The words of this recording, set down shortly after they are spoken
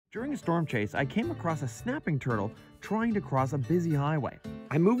During a storm chase, I came across a snapping turtle trying to cross a busy highway.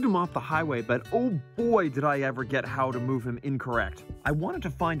 I moved him off the highway, but oh boy did I ever get how to move him incorrect. I wanted to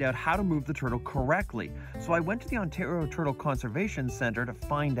find out how to move the turtle correctly, so I went to the Ontario Turtle Conservation Centre to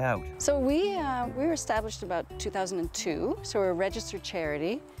find out. So we were established about 2002, so we're a registered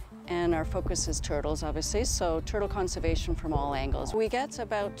charity. And our focus is turtles, obviously, so turtle conservation from all angles. We get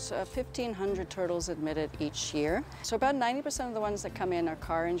about 1,500 turtles admitted each year. So about 90% of the ones that come in are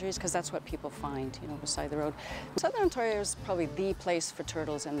car injuries, because that's what people find, beside the road. Southern Ontario is probably the place for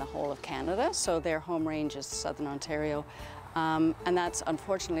turtles in the whole of Canada, so their home range is Southern Ontario. And that's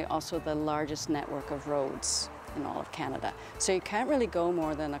unfortunately also the largest network of roads in all of Canada. So you can't really go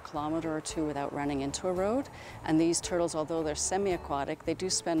more than 1 kilometer or 2 without running into a road. And these turtles, although they're semi-aquatic, they do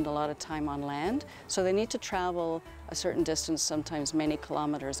spend a lot of time on land. So they need to travel a certain distance, sometimes many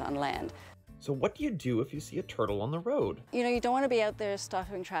kilometers on land. So what do you do if you see a turtle on the road? You don't want to be out there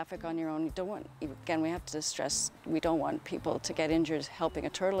stopping traffic on your own. You don't want, again, we have to stress, we don't want people to get injured helping a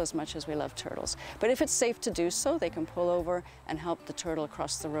turtle as much as we love turtles. But if it's safe to do so, they can pull over and help the turtle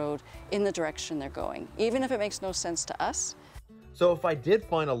across the road in the direction they're going, even if it makes no sense to us. So if I did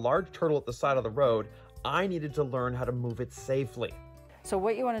find a large turtle at the side of the road, I needed to learn how to move it safely. So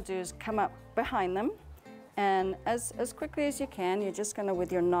what you want to do is come up behind them, and as quickly as you can, you're just going to,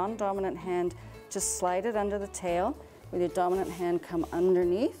 with your non-dominant hand, just slide it under the tail. With your dominant hand, come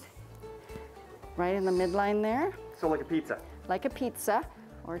underneath, right in the midline there. So like a pizza? Like a pizza,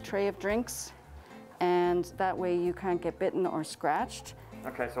 or a tray of drinks, and that way you can't get bitten or scratched.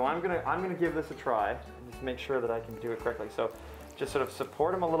 Okay, so I'm gonna give this a try, and just make sure that I can do it correctly. So just sort of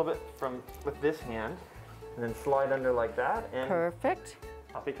support him a little bit with this hand, and then slide under like that, and perfect.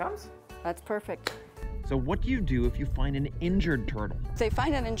 Up he comes. That's perfect. So what do you do if you find an injured turtle? If they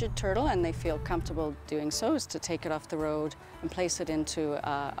find an injured turtle and they feel comfortable doing so, is to take it off the road and place it into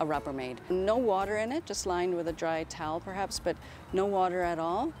a Rubbermaid. No water in it, just lined with a dry towel perhaps, but no water at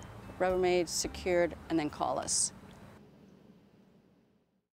all. Rubbermaid, secured, and then call us.